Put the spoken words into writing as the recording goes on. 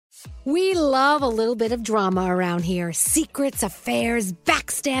We love a little bit of drama around here. Secrets, affairs,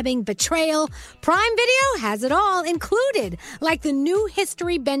 backstabbing, betrayal. Prime Video has it all included. Like the new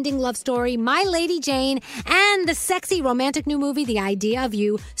history-bending love story, My Lady Jane, and the sexy romantic new movie, The Idea of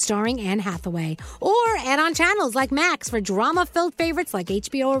You, starring Anne Hathaway. Or add-on channels like Max for drama-filled favorites like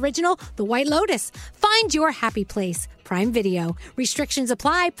HBO original, The White Lotus. Find your happy place. Prime Video. Restrictions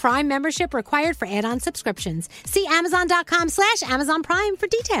apply. Prime membership required for add-on subscriptions. See Amazon.com/Amazon Prime for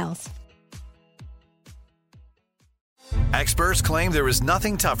details. Experts claim there is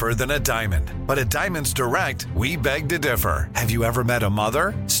nothing tougher than a diamond. But at Diamonds Direct, we beg to differ. Have you ever met a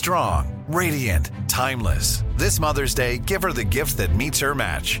mother? Strong, radiant, timeless. This Mother's Day, give her the gift that meets her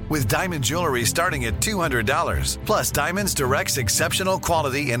match. With diamond jewelry starting at $200. Plus Diamonds Direct's exceptional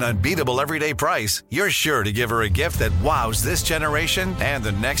quality and unbeatable everyday price, you're sure to give her a gift that wows this generation and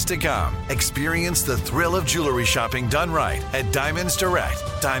the next to come. Experience the thrill of jewelry shopping done right at Diamonds Direct.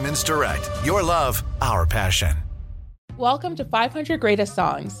 Diamonds Direct. Your love, our passion. Welcome to 500 Greatest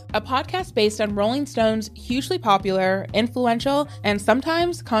Songs, a podcast based on Rolling Stone's hugely popular, influential, and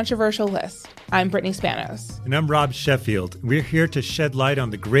sometimes controversial list. I'm Brittany Spanos. And I'm Rob Sheffield. We're here to shed light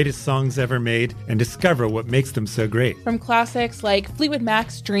on the greatest songs ever made and discover what makes them so great. From classics like Fleetwood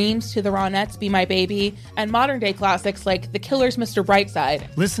Mac's Dreams to the Ronettes' Be My Baby, and modern-day classics like The Killer's Mr.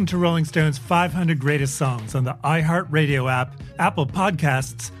 Brightside. Listen to Rolling Stone's 500 Greatest Songs on the iHeartRadio app, Apple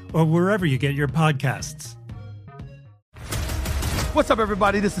Podcasts, or wherever you get your podcasts. What's up,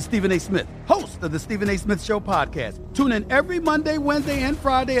 everybody? This is Stephen A. Smith, host of the Stephen A. Smith Show podcast. Tune in every Monday, Wednesday, and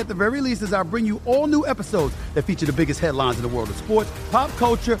Friday at the very least as I bring you all new episodes that feature the biggest headlines in the world of sports, pop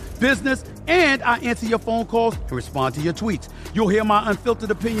culture, business, and I answer your phone calls and respond to your tweets. You'll hear my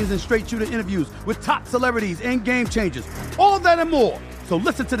unfiltered opinions and straight-shooter interviews with top celebrities and game changers. All that and more. So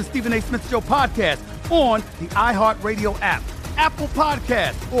listen to the Stephen A. Smith Show podcast on the iHeartRadio app, Apple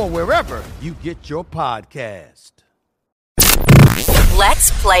Podcasts, or wherever you get your podcast.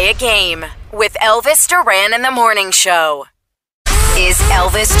 Let's play a game with Elvis Duran and the Morning Show. Is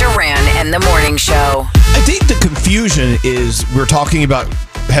Elvis Duran and the Morning Show? I think the confusion is we're talking about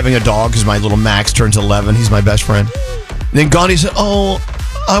having a dog because my little Max turns 11. He's my best friend. And then Gandhi said,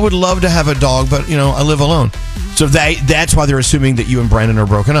 I would love to have a dog, but, I live alone. So that's why they're assuming that you and Brandon are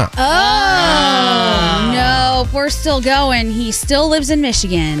broken up. Oh, no. We're still going. He still lives in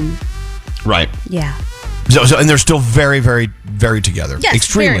Michigan. Right. Yeah. So and they're still very, very, very together. Yes,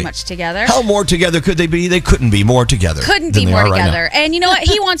 extremely. Very much together. How more together could they be? They couldn't be more together. Couldn't be more together. And you know what?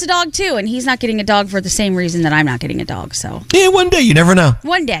 He wants a dog too, and he's not getting a dog for the same reason that I'm not getting a dog. So yeah, one day. You never know.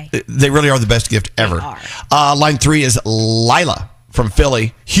 One day. They really are the best gift ever. They are. Line 3 is Lila from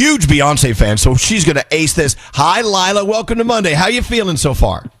Philly. Huge Beyonce fan, so she's going to ace this. Hi, Lila. Welcome to Monday. How you feeling so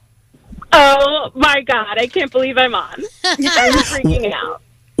far? Oh, my God. I can't believe I'm on. I'm freaking out.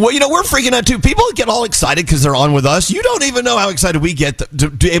 Well, we're freaking out, too. People get all excited because they're on with us. You don't even know how excited we get to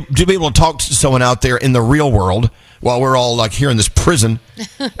be able to talk to someone out there in the real world while we're all like here in this prison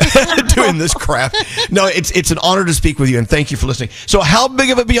doing this crap. No, it's an honor to speak with you, and thank you for listening. So how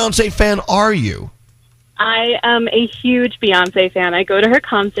big of a Beyonce fan are you? I am a huge Beyonce fan. I go to her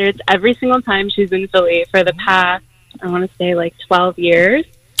concerts every single time she's in Philly for the past, I want to say, 12 years.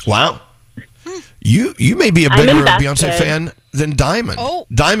 Wow. You may be a bigger Beyonce fan than Diamond. Oh.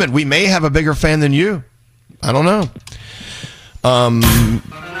 Diamond, we may have a bigger fan than you. I don't know.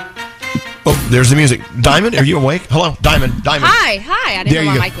 There's the music. Diamond, are you awake? Hello, Diamond. Hi. I didn't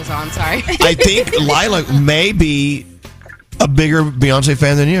know my mic was on. Sorry. I think Lila may be a bigger Beyonce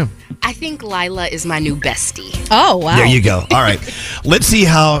fan than you. I think Lila is my new bestie. Oh, wow. There you go. All right. Let's see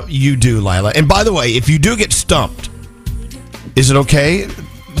how you do, Lila. And by the way, if you do get stumped, is it okay,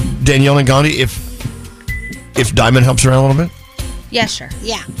 Danielle and Gandhi, if Diamond helps her out a little bit? Yeah, sure.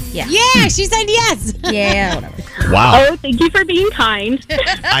 Yeah. Yeah, she said yes. Yeah, whatever. Wow. Oh, thank you for being kind.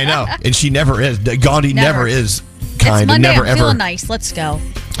 I know. And she never is. Gandhi never is kind. It's Monday, never, I'm feeling nice. Let's go.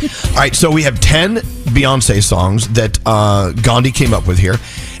 All right, so we have 10 Beyonce songs that Gandhi came up with here.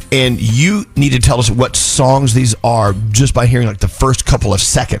 And you need to tell us what songs these are just by hearing the first couple of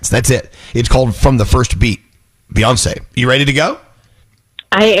seconds. That's it. It's called From the First Beat. Beyonce. You ready to go?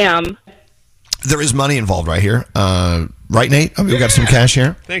 I am. There is money involved right here. Right, Nate? We got some cash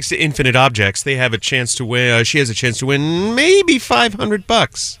here. Thanks to Infinite Objects, they have a chance to win. She has a chance to win maybe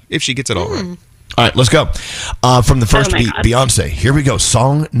 $500 if she gets it all right. All right, let's go. From the first beat, God. Beyonce. Here we go.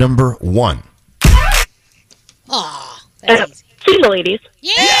 Song number 1. Oh, that's easy. Single Ladies.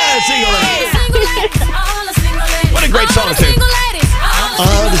 Yeah, Single Ladies. What a great song, too.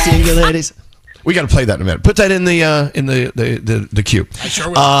 All the single ladies. We got to play that in a minute. Put that in the queue. I sure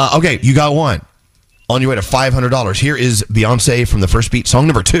will. Okay, you got one. on your way to $500. Here is Beyonce from the First Beat, song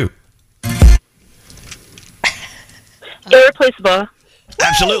number 2. Irreplaceable.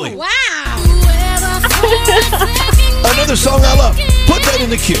 Absolutely. Wow. Another song I love. Put that in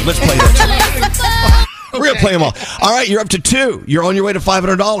the queue. Let's play that. We're going to play them all. All right, you're up to 2. You're on your way to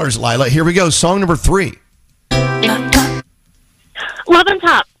 $500, Lila. Here we go. Song number 3. Love on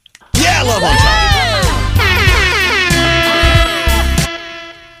Top. Yeah, Love on Top.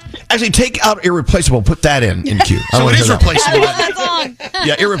 Actually, take out Irreplaceable. Put that in queue. So it is replaceable.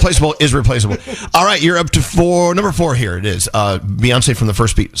 Yeah, Irreplaceable is replaceable. All right, you're up to number 4 here. It is Beyonce from the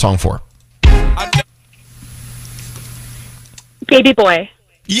First Beat, song 4. Baby Boy.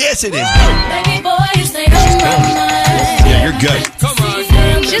 Yes, it is. Baby boy, you stay on my mind. Yeah, you're good.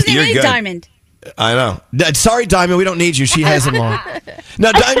 She doesn't even need Diamond. I know. Sorry, Diamond, we don't need you. She has them all.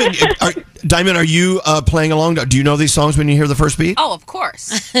 Now, Diamond, are you playing along? Do you know these songs when you hear the First Beat? Oh, of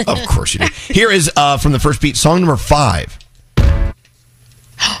course. Of course you do. Here is from the First Beat, song number 5.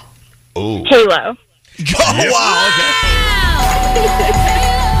 Oh. Halo. Oh, wow. Okay.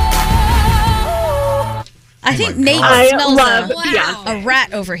 I think Nate smells a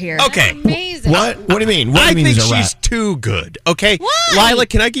rat over here. Okay. Amazing. What? What do you mean? What do I you mean think there's a she's rat? too good. Okay, Why? Lila,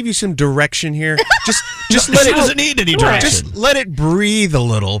 can I give you some direction here? Just let She it. doesn't need any direction. Just let it breathe a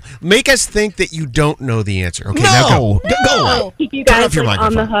little. Make us think that you don't know the answer. Okay, now No. go. Go. Keep you Turn guys off your on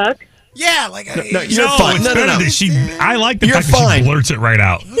the microphone. hook. Yeah, like No, you're fine. It's No. better that I like the You're fact that fine. she blurts it right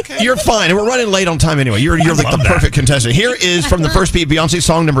out. You're fine. And we're running late on time anyway. You're like the love that. perfect contestant. Here is from the First Beat, Beyonce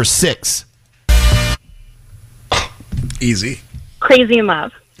song number 6. easy. Crazy in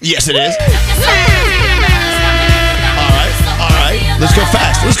Love. Yes, it is. All right. Let's go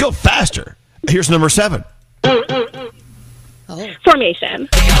fast. Let's go faster. Here's number 7. Formation.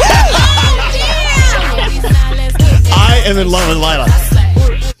 I am in love with Lila.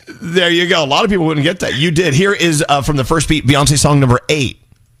 There you go. A lot of people wouldn't get that. You did. Here is from the First Beat, Beyonce song number 8.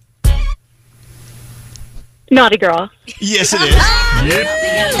 Naughty Girl. Yes, it is.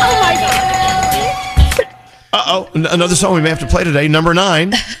 Oh my God. Uh-oh. Another song we may have to play today. Number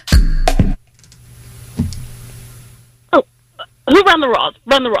 9. Oh, Who Run the World?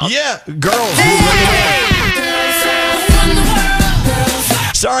 Run the World. Yeah, Girls.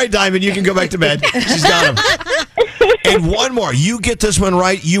 Sorry, Diamond. You can go back to bed. She's got him. And one more. You get this one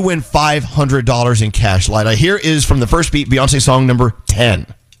right, you win $500 in cash, Lila. Here is from the First Beat, Beyonce song number 10.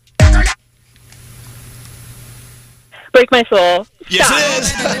 Break My Soul. Yes, Stop. it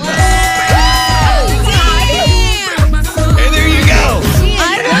is. And there you go.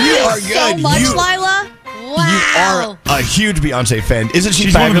 You are good. So much, Lila. You are a huge Beyonce fan. Isn't she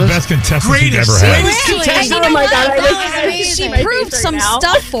She's fabulous? one of the best contestants you've ever had. And Oh my God, she proved some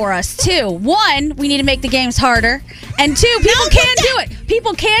stuff for us too. 1, we need to make the games harder, and 2, people can do it.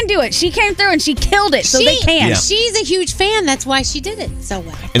 People can do it. She came through and she killed it, so they can. Yeah. She's a huge fan. That's why she did it so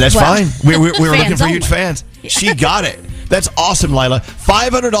well. And that's fine. We were looking for only. huge fans. She got it. That's awesome, Lila.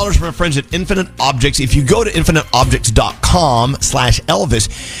 $500 from our friends at Infinite Objects. If you go to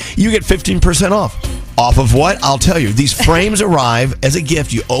infiniteobjects.com/Elvis, you get 15% off. Off of what? I'll tell you. These frames arrive as a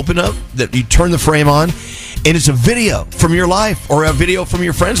gift. You open up, that you turn the frame on, and it's a video from your life or a video from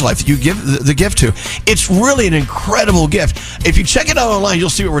your friend's life that you give the gift to. It's really an incredible gift. If you check it out online, you'll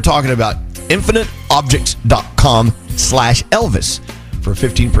see what we're talking about. infiniteobjects.com/Elvis. For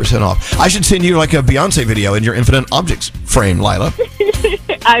 15% off. I should send you like a Beyonce video in your Infinite Objects frame, Lila.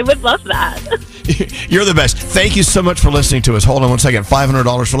 I would love that. You're the best. Thank you so much for listening to us. Hold on one second.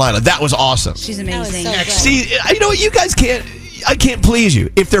 $500 for Lila. That was awesome. She's amazing. See, you know what? You guys can't. I can't please you.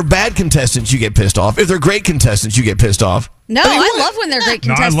 If they're bad contestants, you get pissed off. If they're great contestants, you get pissed off. No, I love when they're great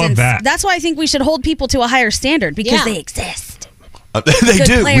No, I contestants. love that. That's why I think we should hold people to a higher standard because they exist. They Good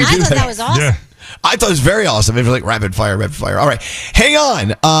do. players. We I do thought that was awesome. Yeah. I thought it was very awesome. It was like rapid fire. All right. Hang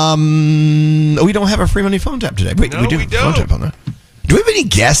on. We don't have a free money phone tap today. Wait, No, we do we have a phone don't. tap on that. Do we have any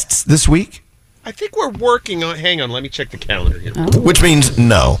guests this week? I think we're working on. Hang on, let me check the calendar here. Which means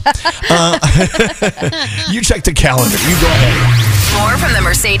no. You check the calendar. You go ahead. More from the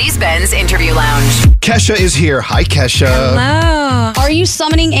Mercedes-Benz Interview Lounge. Kesha is here. Hi, Kesha. Hello. Are you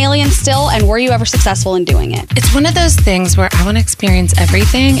summoning aliens still, and were you ever successful in doing it? It's one of those things where I want to experience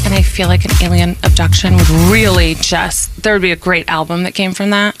everything, and I feel like an alien abduction would really there would be a great album that came from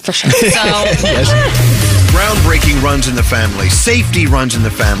that, for sure. So, Yes. Groundbreaking runs in the family. Safety runs in the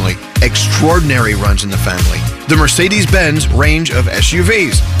family. Extraordinary runs in the family. The Mercedes-Benz range of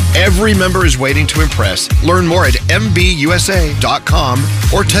SUVs. Every member is waiting to impress. Learn more at MBUSA.com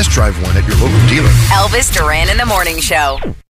or test drive one at your local dealer. Elvis Duran in the Morning Show.